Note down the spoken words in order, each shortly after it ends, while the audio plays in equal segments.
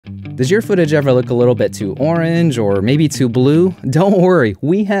Does your footage ever look a little bit too orange or maybe too blue? Don't worry,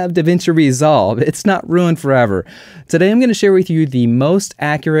 we have DaVinci Resolve. It's not ruined forever. Today I'm going to share with you the most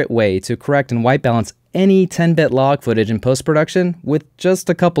accurate way to correct and white balance any 10-bit log footage in post-production with just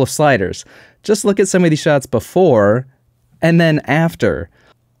a couple of sliders. Just look at some of these shots before and then after.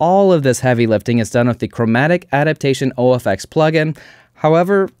 All of this heavy lifting is done with the Chromatic Adaptation OFX plugin.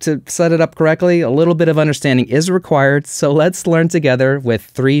 However, to set it up correctly, a little bit of understanding is required, so let's learn together with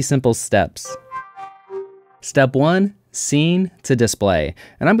 3 simple steps. Step 1, scene to display.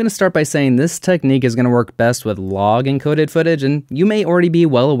 And I'm going to start by saying this technique is going to work best with log encoded footage, and you may already be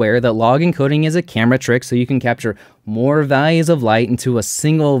well aware that log encoding is a camera trick so you can capture more values of light into a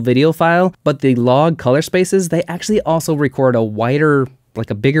single video file, but the log color spaces, they actually also record a wider, like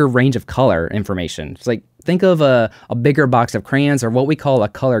a bigger range of color information. It's like, think of a bigger box of crayons, or what we call a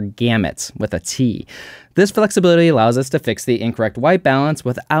color gamut with a T. This flexibility allows us to fix the incorrect white balance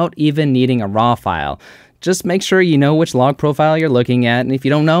without even needing a raw file. Just make sure you know which log profile you're looking at, and if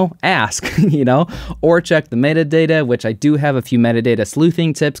you don't know, ask, or check the metadata, which I do have a few metadata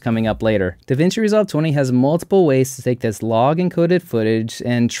sleuthing tips coming up later. DaVinci Resolve 20 has multiple ways to take this log encoded footage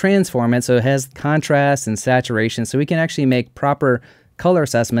and transform it so it has contrast and saturation, so we can actually make proper color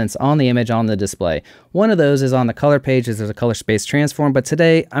assessments on the image on the display. One of those is on the color page, there's a color space transform, but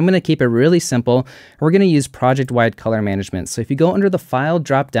today I'm going to keep it really simple. We're going to use project-wide color management. So if you go under the File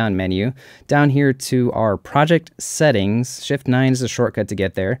drop-down menu, down here to our project settings, Shift 9 is a shortcut to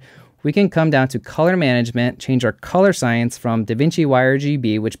get there. We can come down to color management, change our color science from DaVinci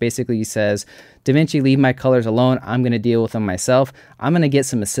YRGB, which basically says, DaVinci, leave my colors alone. I'm going to deal with them myself. I'm going to get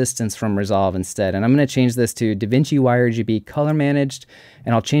some assistance from Resolve instead. And I'm going to change this to DaVinci YRGB color managed.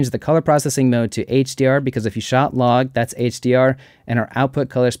 And I'll change the color processing mode to HDR, because if you shot log, that's HDR. And our output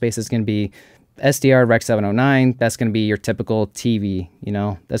color space is going to be SDR Rec 709. That's going to be your typical TV,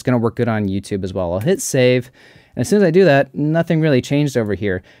 that's going to work good on YouTube as well. I'll hit save. And as soon as I do that, nothing really changed over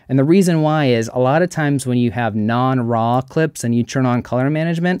here. And the reason why is a lot of times when you have non-raw clips and you turn on color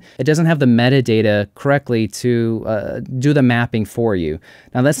management, it doesn't have the metadata correctly to do the mapping for you.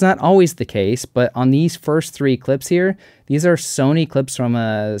 Now that's not always the case, but on these first 3 clips here, these are Sony clips from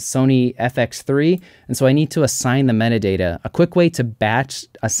a Sony FX3. And so I need to assign the metadata. A quick way to batch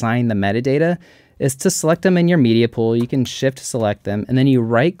assign the metadata is to select them in your media pool. You can shift select them, and then you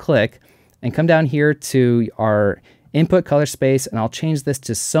right click and come down here to our input color space, and I'll change this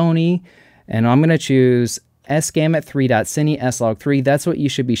to Sony, and I'm going to choose sgamut3.cine slog3. That's what you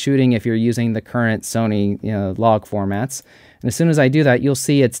should be shooting if you're using the current Sony log formats. And as soon as I do that, you'll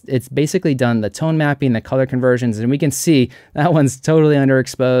see it's basically done the tone mapping, the color conversions, and we can see that one's totally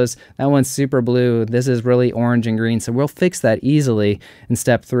underexposed. That one's super blue. This is really orange and green. So we'll fix that easily in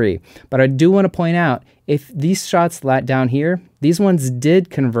step 3. But I do want to point out, if these shots down here, these ones did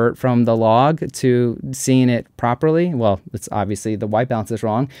convert from the log to seeing it properly. Well, it's obviously the white balance is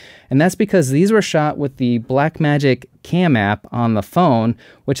wrong. And that's because these were shot with the Blackmagic Cam app on the phone,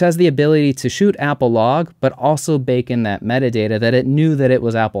 which has the ability to shoot Apple log, but also bake in that metadata that it knew that it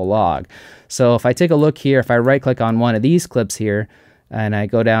was Apple log. So if I take a look here, if I right click on one of these clips here, and I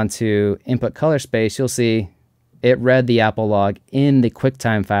go down to input color space, you'll see it read the Apple log in the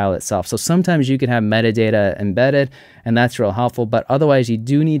QuickTime file itself. So sometimes you can have metadata embedded, and that's real helpful, but otherwise you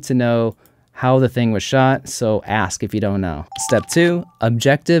do need to know how the thing was shot, so ask if you don't know. Step 2,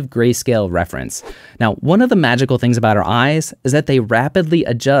 objective grayscale reference. Now, one of the magical things about our eyes is that they rapidly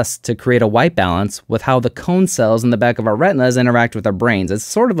adjust to create a white balance with how the cone cells in the back of our retinas interact with our brains. It's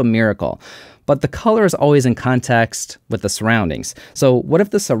sort of a miracle. But the color is always in context with the surroundings. So what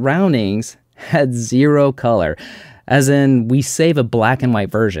if the surroundings had 0 color, as in we save a black and white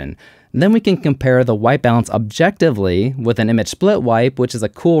version? Then we can compare the white balance objectively with an image split wipe, which is a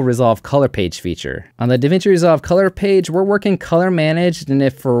cool Resolve color page feature. On the DaVinci Resolve color page, we're working color managed, and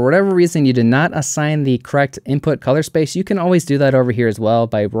if for whatever reason you did not assign the correct input color space, you can always do that over here as well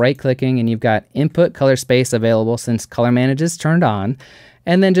by right clicking, and you've got input color space available since color manage is turned on.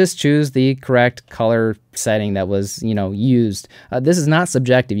 And then just choose the correct color setting that was, used. This is not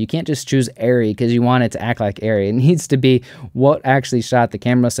subjective. You can't just choose airy because you want it to act like airy. It needs to be what actually shot the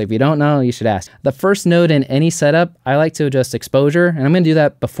camera. So if you don't know, you should ask. The first node in any setup, I like to adjust exposure, and I'm going to do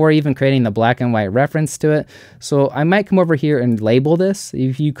that before even creating the black and white reference to it. So I might come over here and label this.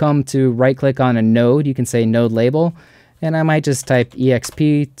 If you come to right click on a node, you can say node label, and I might just type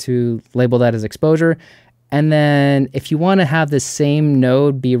EXP to label that as exposure. And then if you want to have the same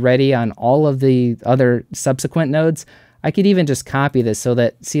node be ready on all of the other subsequent nodes, I could even just copy this so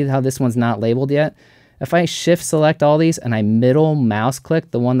that, see how this one's not labeled yet? If I shift select all these and I middle mouse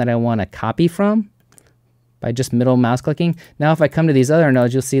click the one that I want to copy from, by just middle mouse clicking. Now if I come to these other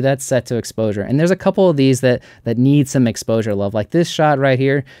nodes, you'll see that's set to exposure. And there's a couple of these that need some exposure love, like this shot right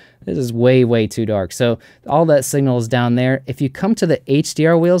here. This is way too dark. So all that signal is down there. If you come to the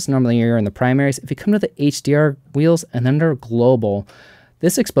HDR wheels, normally you're in the primaries. If you come to the HDR wheels and under global,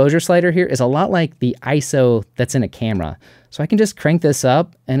 this exposure slider here is a lot like the ISO that's in a camera. So I can just crank this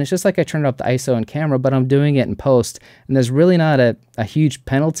up, and it's just like I turned up the ISO in camera, but I'm doing it in post. And there's really not a huge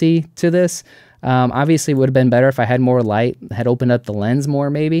penalty to this. Obviously, it would have been better if I had more light, had opened up the lens more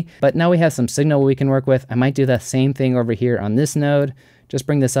maybe. But now we have some signal we can work with. I might do the same thing over here on this node. Just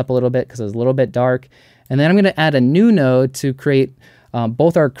bring this up a little bit because it's a little bit dark. And then I'm going to add a new node to create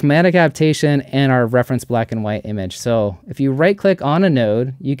both our chromatic adaptation and our reference black and white image. So if you right click on a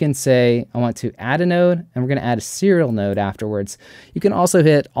node, you can say, I want to add a node, and we're going to add a serial node afterwards. You can also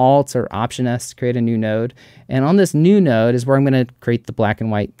hit Alt or Option S to create a new node. And on this new node is where I'm going to create the black and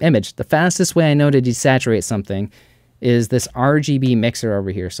white image. The fastest way I know to desaturate something is this RGB mixer over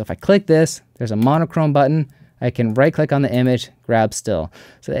here. So if I click this, there's a monochrome button. I can right click on the image, grab still.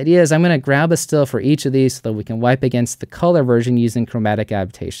 So the idea is I'm going to grab a still for each of these so that we can wipe against the color version using chromatic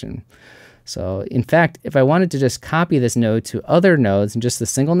adaptation. So in fact, if I wanted to just copy this node to other nodes in just a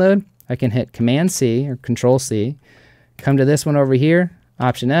single node, I can hit Command C or Control C, come to this one over here,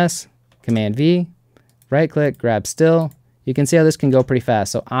 Option S, Command V, right click, grab still. You can see how this can go pretty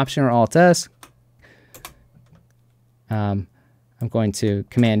fast. So Option or Alt S, I'm going to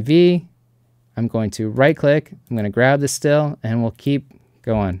Command V, I'm going to right click, I'm going to grab the still, and we'll keep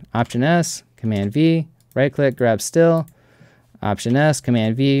going. Option S, Command V, right click, grab still, Option S,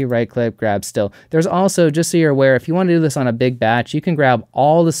 Command V, right click, grab still. There's also, just so you're aware, if you want to do this on a big batch, you can grab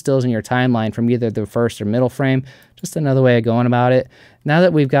all the stills in your timeline from either the first or middle frame. Just another way of going about it. Now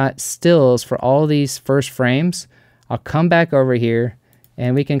that we've got stills for all these first frames, I'll come back over here,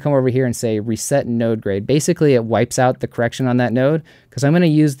 and we can come over here and say reset node grade. Basically, it wipes out the correction on that node because I'm going to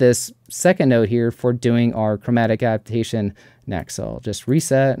use this second node here for doing our chromatic adaptation next. So I'll just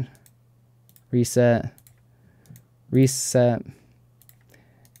reset, reset, reset,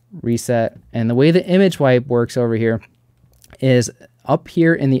 reset. And the way the image wipe works over here is up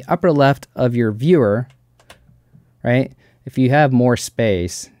here in the upper left of your viewer, right? If you have more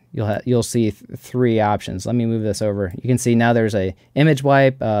space, you'll see three options. Let me move this over. You can see now there's a image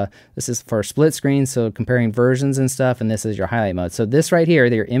wipe. This is for split screen, so comparing versions and stuff, and this is your highlight mode. So this right here,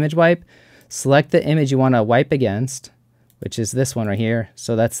 your image wipe, select the image you want to wipe against, which is this one right here.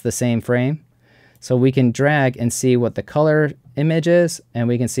 So that's the same frame. So we can drag and see what the color image is, and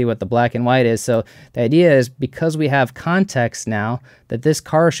we can see what the black and white is. So the idea is, because we have context now that this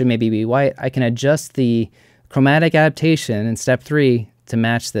car should maybe be white, I can adjust the chromatic adaptation in step 3 to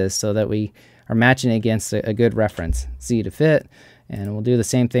match this so that we are matching against a good reference. Z to fit, and we'll do the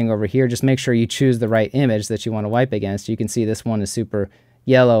same thing over here. Just make sure you choose the right image that you want to wipe against. You can see this one is super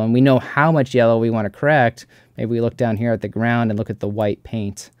yellow, and we know how much yellow we want to correct. Maybe we look down here at the ground and look at the white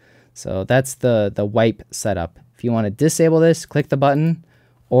paint. So that's the wipe setup. If you want to disable this, click the button,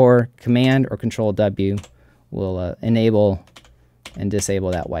 or Command or Control W will enable and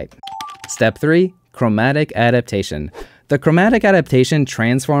disable that wipe. Step 3, chromatic adaptation. The Chromatic Adaptation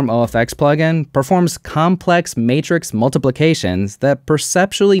Transform OFX plugin performs complex matrix multiplications that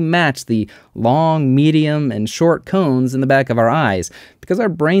perceptually match the long, medium, and short cones in the back of our eyes, because our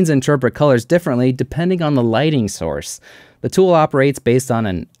brains interpret colors differently depending on the lighting source. The tool operates based on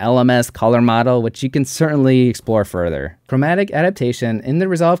an LMS color model, which you can certainly explore further. Chromatic Adaptation in the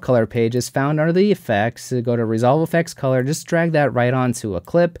Resolve Color page is found under the effects. So go to Resolve Effects Color, just drag that right onto a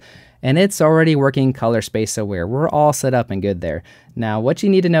clip, and it's already working color space aware. We're all set up and good there. Now, what you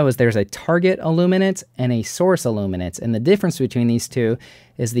need to know is there's a target illuminant and a source illuminant, and the difference between these two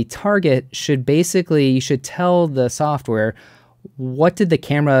is the target should basically, you should tell the software what did the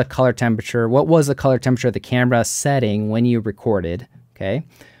camera color temperature, what was the color temperature of the camera setting when you recorded, okay,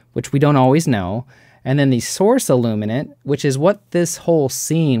 which we don't always know. And then the source illuminant, which is what this whole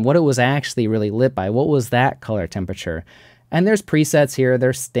scene, what it was actually really lit by, what was that color temperature? And there's presets here,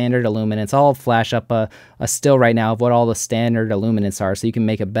 there's standard illuminants. I'll flash up a still right now of what all the standard illuminants are so you can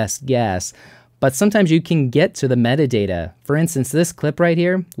make a best guess. But sometimes you can get to the metadata. For instance, this clip right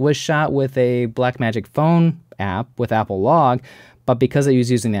here was shot with a Blackmagic phone app with Apple Log, but because it was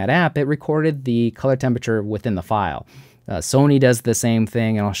using that app, it recorded the color temperature within the file. Sony does the same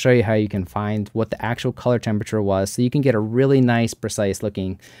thing, and I'll show you how you can find what the actual color temperature was so you can get a really nice, precise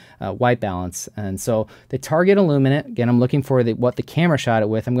looking white balance. And so the target illuminant, again, I'm looking for what the camera shot it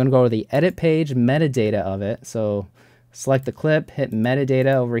with. I'm going to go to the edit page, metadata of it. So select the clip, hit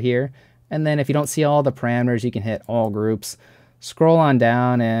metadata over here, and then if you don't see all the parameters, you can hit all groups. Scroll on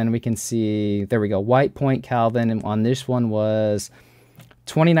down and we can see, there we go, white point Kelvin, and on this one was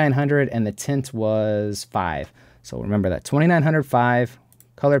 2900 and the tint was 5. So remember that, 2905,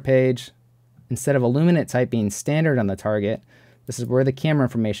 color page. Instead of Illuminant Type being standard on the target, this is where the camera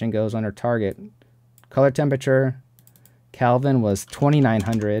information goes under target. Color temperature, Kelvin was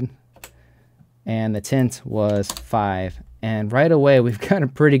 2900 and the tint was 5. And right away, we've got a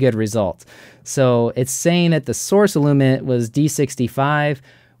pretty good result. So it's saying that the source illuminant was D65,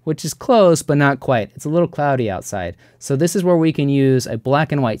 which is close, but not quite. It's a little cloudy outside. So this is where we can use a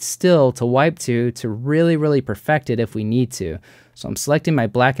black and white still to wipe to really, really perfect it if we need to. So I'm selecting my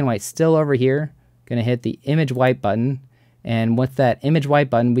black and white still over here, gonna hit the image wipe button. And with that image wipe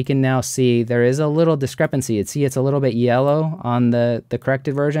button, we can now see there is a little discrepancy. See, it's a little bit yellow on the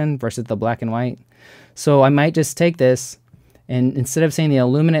corrected version versus the black and white. So I might just take this, and instead of saying the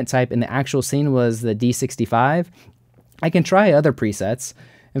Illuminant type in the actual scene was the D65, I can try other presets.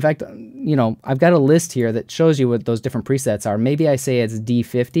 In fact, you know, I've got a list here that shows you what those different presets are. Maybe I say it's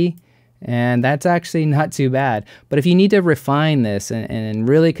D50, and that's actually not too bad. But if you need to refine this and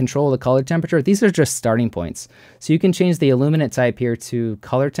really control the color temperature, these are just starting points. So you can change the Illuminant type here to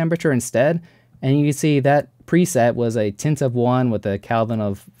color temperature instead, and you can see that preset was a tint of 1 with a Kelvin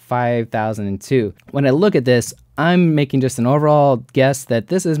of 5002. When I look at this, I'm making just an overall guess that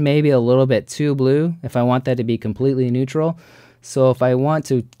this is maybe a little bit too blue if I want that to be completely neutral. So if I want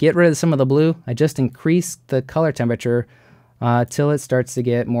to get rid of some of the blue, I just increase the color temperature till it starts to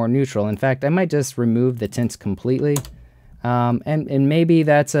get more neutral. In fact, I might just remove the tints completely. And maybe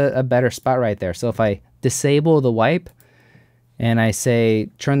that's a better spot right there. So if I disable the wipe and I say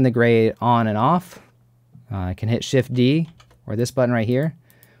turn the gray on and off, I can hit Shift D or this button right here.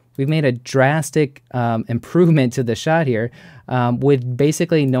 We've made a drastic improvement to the shot here with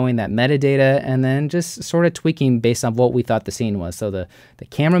basically knowing that metadata and then just sort of tweaking based on what we thought the scene was. So the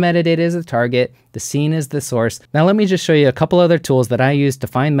camera metadata is the target, the scene is the source. Now let me just show you a couple other tools that I use to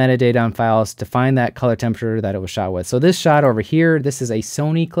find metadata on files to find that color temperature that it was shot with. So this shot over here, this is a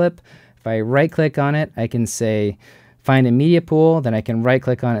Sony clip. If I right click on it, I can say find in media pool, then I can right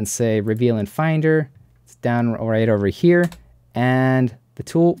click on it and say reveal in Finder. It's down right over here. And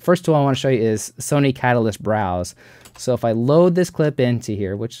the first tool I want to show you is Sony Catalyst Browse. So if I load this clip into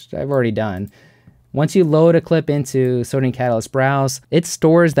here, which I've already done, once you load a clip into Sony Catalyst Browse, it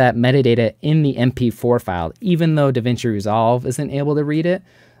stores that metadata in the MP4 file, even though DaVinci Resolve isn't able to read it.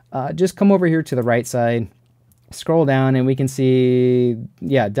 Just come over here to the right side, scroll down, and we can see,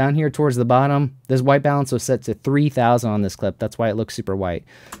 yeah, down here towards the bottom, this white balance was set to 3000 on this clip. That's why it looks super white.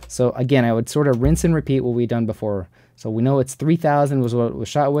 So again, I would sort of rinse and repeat what we've done before. So we know it's 3000 was what it was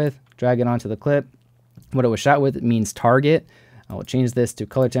shot with. Drag it onto the clip. What it was shot with means target. I will change this to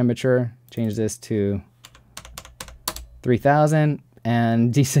color temperature. Change this to 3000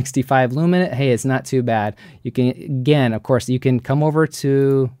 and D65 luminant. Hey, it's not too bad. You can, again, of course, you can come over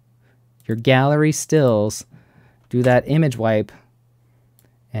to your gallery stills, do that image wipe,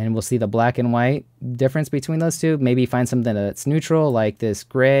 and we'll see the black and white difference between those two. Maybe find something that's neutral, like this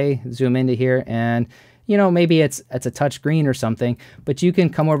gray. Zoom into here, and you know, maybe it's a touch green or something, but you can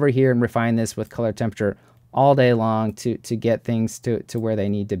come over here and refine this with color temperature all day long to get things to where they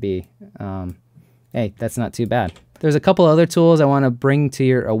need to be. Hey, that's not too bad. There's a couple other tools I want to bring to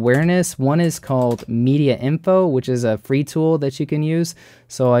your awareness. One is called Media Info, which is a free tool that you can use.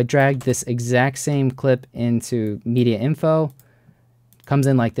 So I dragged this exact same clip into Media Info. Comes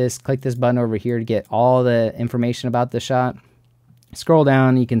in like this. Click this button over here to get all the information about the shot. Scroll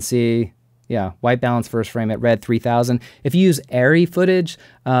down, you can see, yeah, white balance first frame at red 3000. If you use ARRI footage,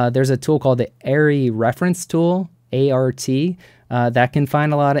 there's a tool called the ARRI Reference tool, ART, that can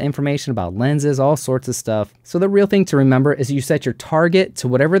find a lot of information about lenses, all sorts of stuff. So the real thing to remember is you set your target to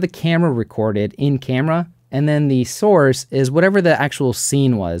whatever the camera recorded in camera, and then the source is whatever the actual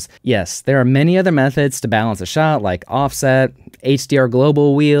scene was. Yes, there are many other methods to balance a shot, like offset, HDR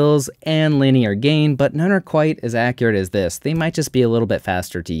global wheels, and linear gain, but none are quite as accurate as this. They might just be a little bit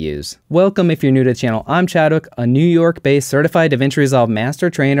faster to use. Welcome if you're new to the channel. I'm Chadwick, a New York-based certified DaVinci Resolve master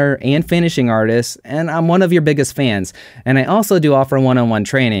trainer and finishing artist, and I'm one of your biggest fans. And I also do offer one-on-one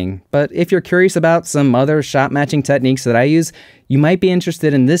training. But if you're curious about some other shot matching techniques that I use, you might be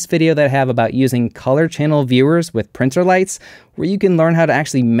interested in this video that I have about using color channel viewers with printer lights, where you can learn how to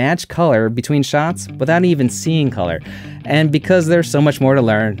actually match color between shots without even seeing color. And because there's so much more to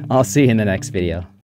learn, I'll see you in the next video.